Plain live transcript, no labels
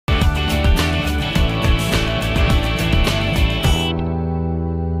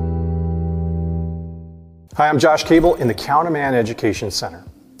Hi, I'm Josh Cable in the Counterman Education Center.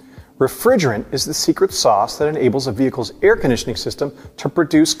 Refrigerant is the secret sauce that enables a vehicle's air conditioning system to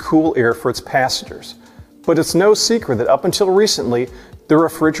produce cool air for its passengers. But it's no secret that up until recently, the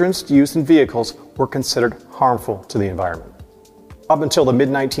refrigerants used in vehicles were considered harmful to the environment. Up until the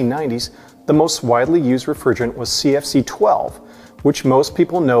mid-1990s, the most widely used refrigerant was CFC-12, which most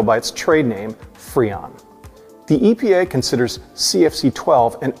people know by its trade name, Freon. The EPA considers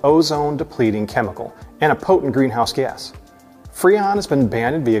CFC-12 an ozone-depleting chemical and a potent greenhouse gas. Freon has been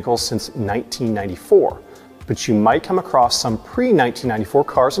banned in vehicles since 1994, but you might come across some pre-1994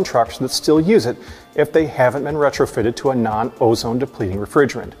 cars and trucks that still use it if they haven't been retrofitted to a non-ozone depleting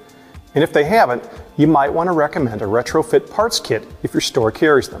refrigerant. And if they haven't, you might want to recommend a retrofit parts kit if your store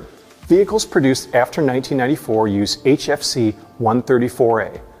carries them. Vehicles produced after 1994 use HFC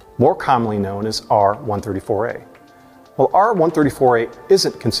 134A, more commonly known as R134A. While R134A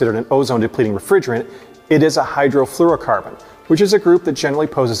isn't considered an ozone-depleting refrigerant, it is a hydrofluorocarbon, which is a group that generally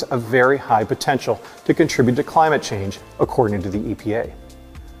poses a very high potential to contribute to climate change, according to the EPA.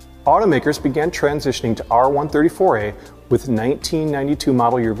 Automakers began transitioning to R134A with 1992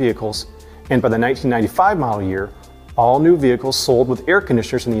 model year vehicles, and by the 1995 model year, all new vehicles sold with air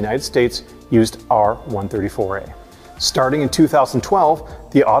conditioners in the United States used R134A. Starting in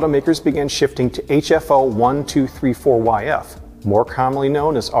 2012, the automakers began shifting to HFO 1234YF, more commonly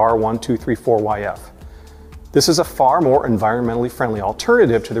known as R1234YF. This is a far more environmentally friendly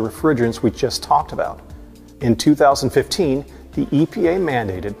alternative to the refrigerants we just talked about. In 2015, the EPA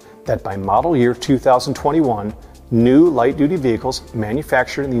mandated that by model year 2021, new light-duty vehicles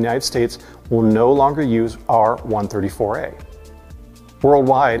manufactured in the United States will no longer use R134A.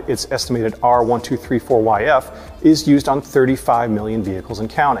 Worldwide, its estimated R1234YF is used on 35 million vehicles and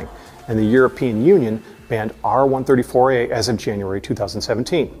counting, and the European Union banned R134A as of January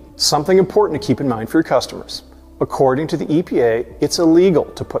 2017. Something important to keep in mind for your customers. According to the EPA, it's illegal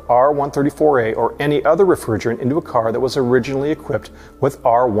to put R134A or any other refrigerant into a car that was originally equipped with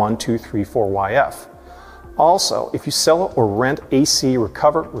R1234YF. Also, if you sell or rent AC,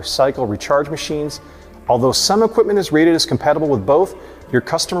 recover, recycle, recharge machines, although some equipment is rated as compatible with both, your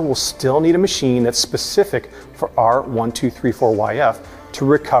customer will still need a machine that's specific for R1234YF to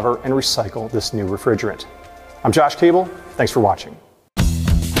recover and recycle this new refrigerant. I'm Josh Cable. Thanks for watching.